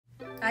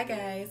Hi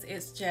guys,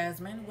 it's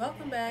Jasmine.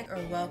 Welcome back,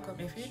 or welcome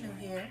if you're new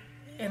here.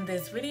 In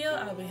this video,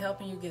 I'll be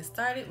helping you get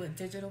started with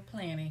digital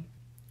planning.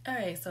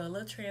 Alright, so a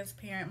little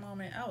transparent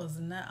moment. I was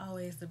not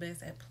always the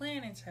best at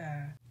planning,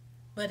 child.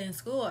 But in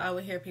school, I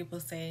would hear people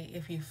say,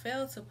 if you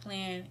fail to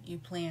plan, you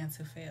plan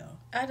to fail.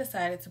 I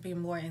decided to be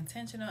more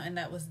intentional, and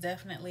that was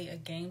definitely a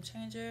game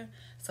changer.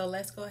 So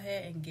let's go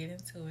ahead and get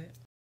into it.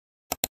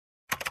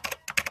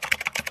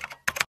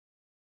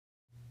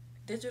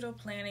 Digital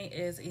planning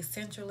is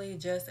essentially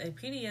just a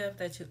PDF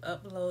that you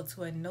upload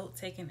to a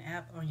note-taking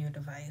app on your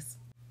device.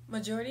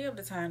 Majority of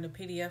the time, the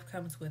PDF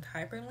comes with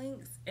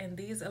hyperlinks, and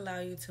these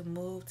allow you to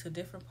move to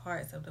different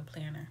parts of the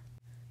planner.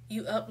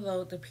 You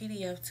upload the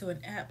PDF to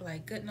an app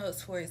like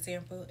Goodnotes, for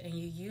example, and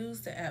you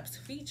use the app's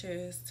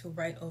features to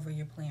write over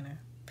your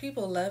planner.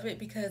 People love it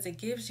because it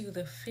gives you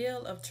the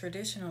feel of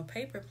traditional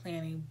paper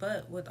planning,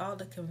 but with all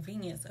the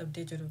convenience of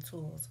digital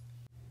tools.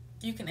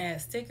 You can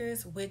add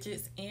stickers,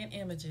 widgets, and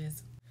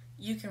images.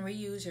 You can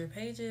reuse your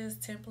pages,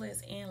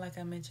 templates, and like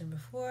I mentioned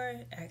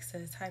before,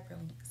 access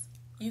hyperlinks.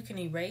 You can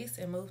erase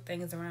and move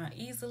things around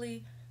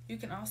easily. You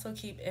can also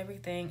keep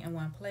everything in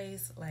one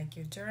place, like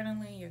your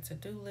journaling, your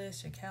to-do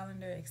list, your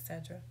calendar,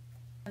 etc.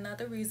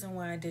 Another reason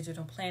why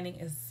digital planning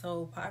is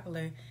so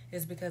popular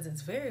is because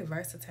it's very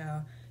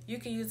versatile. You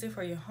can use it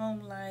for your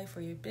home life, for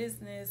your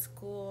business,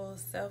 school,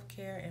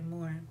 self-care, and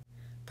more.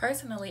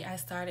 Personally, I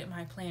started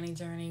my planning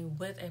journey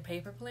with a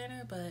paper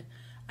planner, but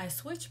I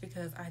switched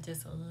because I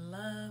just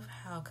love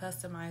how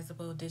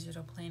customizable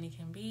digital planning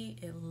can be.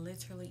 It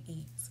literally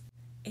eats.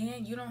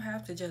 And you don't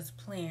have to just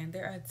plan.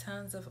 There are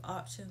tons of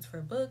options for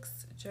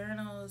books,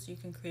 journals. You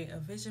can create a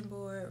vision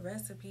board,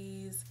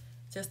 recipes,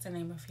 just to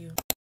name a few.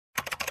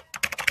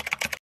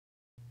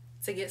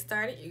 To get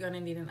started, you're going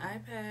to need an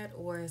iPad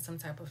or some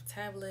type of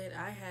tablet.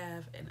 I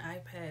have an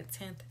iPad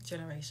 10th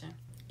generation.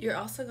 You're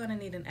also going to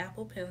need an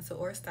Apple Pencil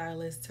or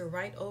stylus to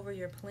write over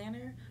your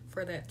planner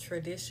for that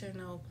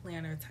traditional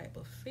planner type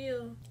of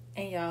feel.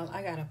 And y'all,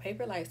 I got a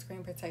Paperlike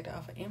screen protector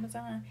off of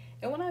Amazon.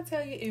 And when I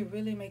tell you it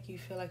really makes you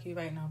feel like you're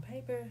writing on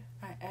paper,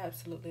 I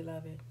absolutely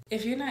love it.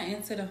 If you're not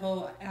into the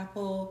whole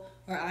Apple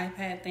or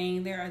iPad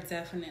thing, there are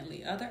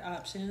definitely other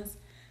options,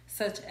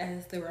 such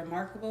as the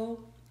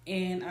Remarkable.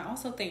 And I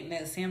also think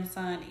that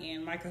Samsung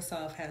and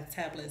Microsoft have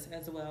tablets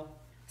as well.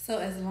 So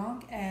as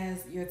long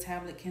as your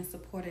tablet can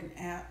support an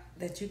app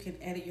that you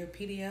can edit your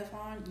PDF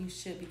on, you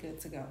should be good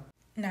to go.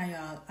 Now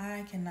y'all,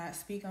 I cannot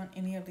speak on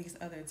any of these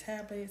other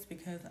tablets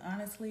because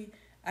honestly,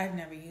 I've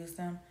never used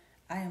them.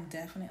 I am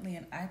definitely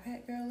an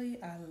iPad girly.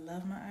 I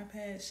love my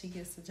iPad. She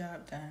gets the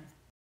job done.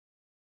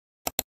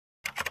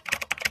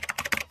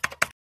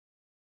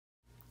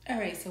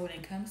 Alright, so when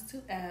it comes to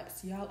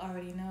apps, y'all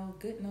already know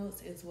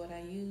Goodnotes is what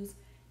I use.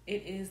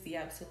 It is the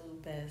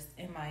absolute best,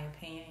 in my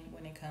opinion,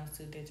 when it comes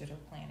to digital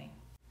planning.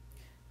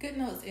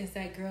 Goodnotes is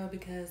that girl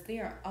because they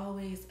are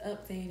always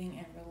updating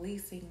and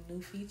releasing new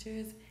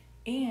features,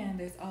 and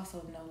there's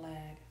also no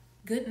lag.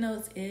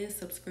 Goodnotes is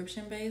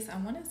subscription-based. I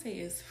want to say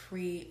it's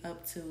free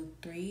up to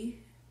 3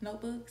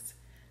 notebooks,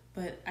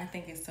 but I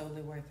think it's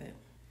totally worth it.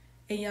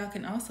 And y'all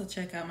can also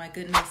check out my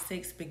Goodnotes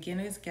 6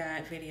 Beginner's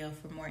Guide video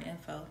for more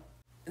info.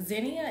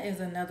 Zinnia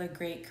is another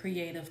great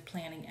creative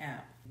planning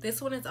app.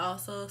 This one is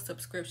also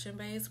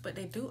subscription-based, but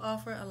they do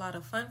offer a lot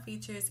of fun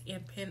features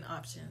and pen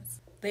options.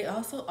 They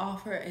also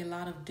offer a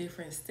lot of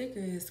different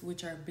stickers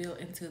which are built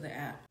into the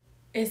app.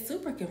 It's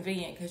super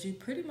convenient because you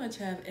pretty much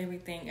have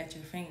everything at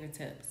your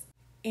fingertips.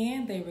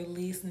 And they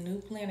release new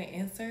planner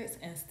inserts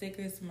and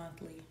stickers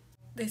monthly.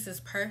 This is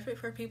perfect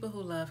for people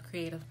who love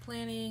creative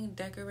planning,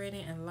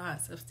 decorating, and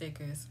lots of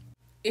stickers.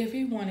 If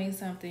you're wanting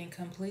something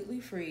completely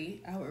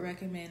free, I would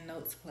recommend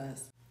Notes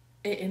Plus.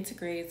 It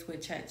integrates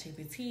with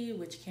ChatGPT,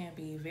 which can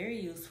be very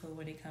useful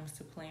when it comes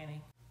to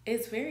planning.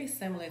 It's very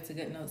similar to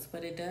Goodnotes,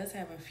 but it does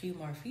have a few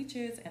more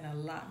features and a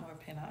lot more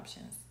pen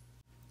options.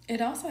 It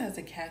also has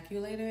a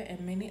calculator and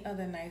many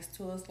other nice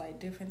tools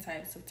like different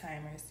types of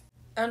timers.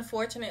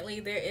 Unfortunately,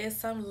 there is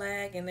some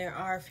lag and there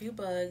are a few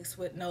bugs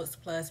with Notes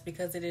Plus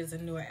because it is a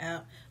newer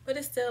app, but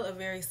it's still a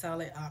very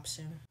solid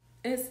option.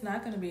 It's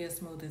not going to be as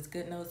smooth as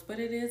Goodnotes, but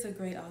it is a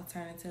great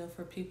alternative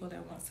for people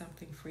that want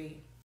something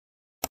free.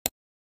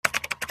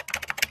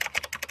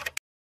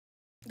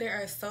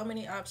 There are so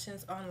many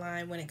options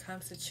online when it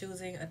comes to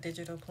choosing a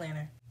digital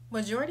planner.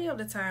 Majority of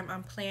the time,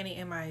 I'm planning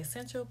in my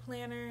essential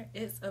planner.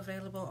 It's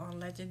available on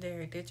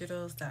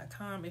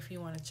legendarydigitals.com if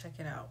you want to check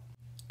it out.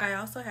 I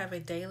also have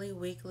a daily,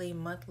 weekly,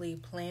 monthly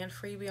plan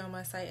freebie on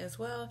my site as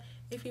well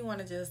if you want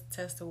to just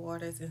test the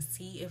waters and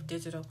see if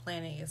digital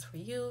planning is for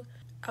you.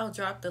 I'll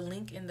drop the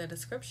link in the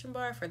description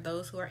bar for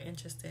those who are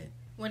interested.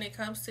 When it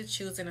comes to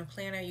choosing a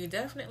planner, you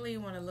definitely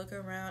want to look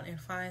around and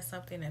find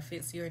something that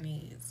fits your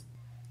needs.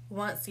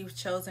 Once you've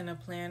chosen a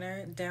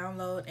planner,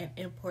 download and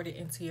import it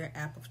into your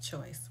app of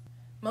choice.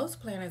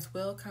 Most planners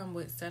will come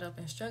with setup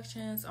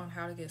instructions on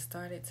how to get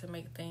started to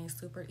make things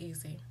super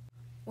easy.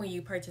 When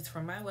you purchase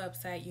from my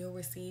website, you'll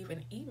receive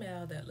an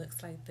email that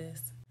looks like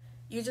this.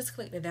 You just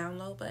click the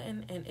download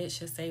button and it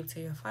should save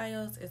to your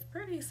files. It's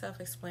pretty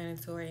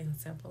self-explanatory and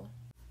simple.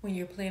 When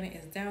your planner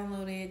is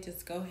downloaded,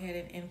 just go ahead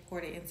and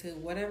import it into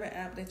whatever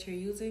app that you're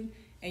using,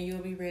 and you'll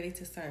be ready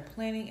to start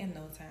planning in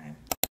no time.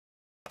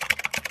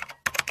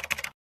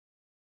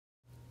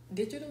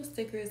 Digital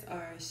stickers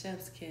are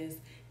chef's kiss.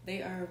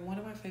 They are one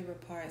of my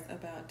favorite parts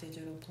about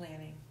digital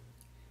planning.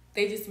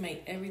 They just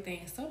make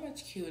everything so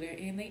much cuter,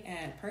 and they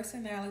add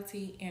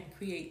personality and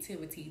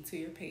creativity to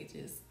your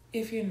pages.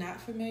 If you're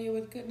not familiar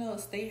with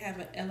Goodnotes, they have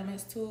an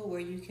Elements tool where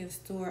you can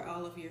store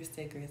all of your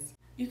stickers.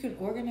 You can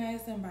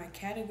organize them by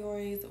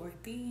categories or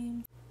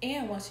themes,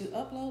 and once you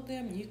upload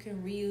them, you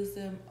can reuse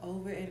them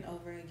over and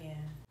over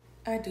again.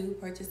 I do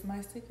purchase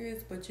my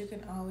stickers, but you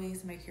can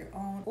always make your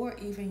own or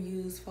even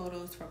use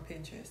photos from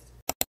Pinterest.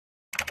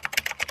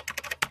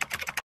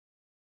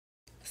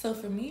 So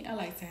for me, I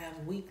like to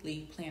have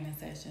weekly planning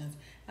sessions.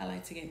 I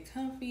like to get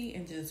comfy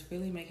and just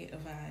really make it a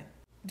vibe.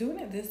 Doing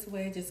it this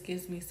way just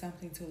gives me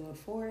something to look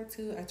forward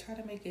to. I try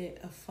to make it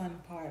a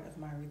fun part of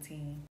my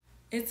routine.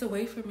 It's a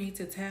way for me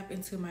to tap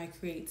into my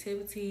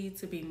creativity,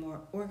 to be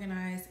more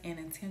organized and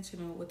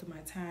intentional with my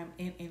time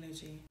and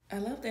energy. I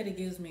love that it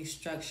gives me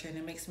structure and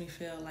it makes me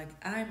feel like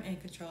I'm in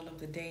control of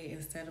the day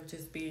instead of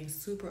just being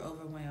super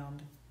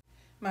overwhelmed.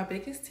 My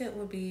biggest tip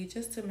would be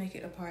just to make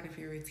it a part of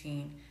your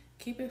routine.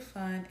 Keep it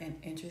fun and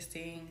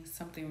interesting,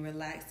 something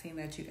relaxing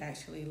that you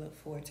actually look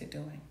forward to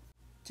doing.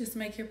 Just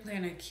make your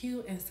planner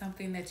cute and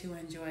something that you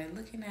enjoy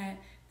looking at.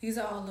 These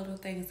are all little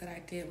things that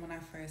I did when I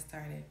first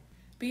started.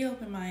 Be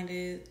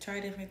open-minded, try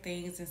different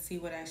things, and see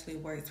what actually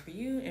works for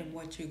you and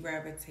what you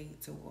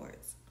gravitate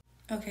towards.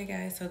 Okay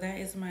guys, so that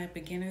is my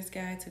beginner's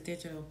guide to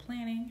digital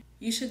planning.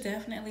 You should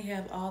definitely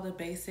have all the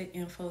basic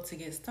info to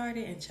get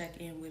started and check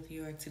in with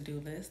your to-do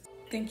list.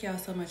 Thank y'all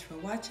so much for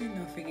watching.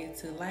 Don't forget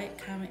to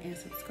like, comment, and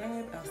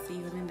subscribe. I'll see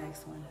you in the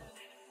next one.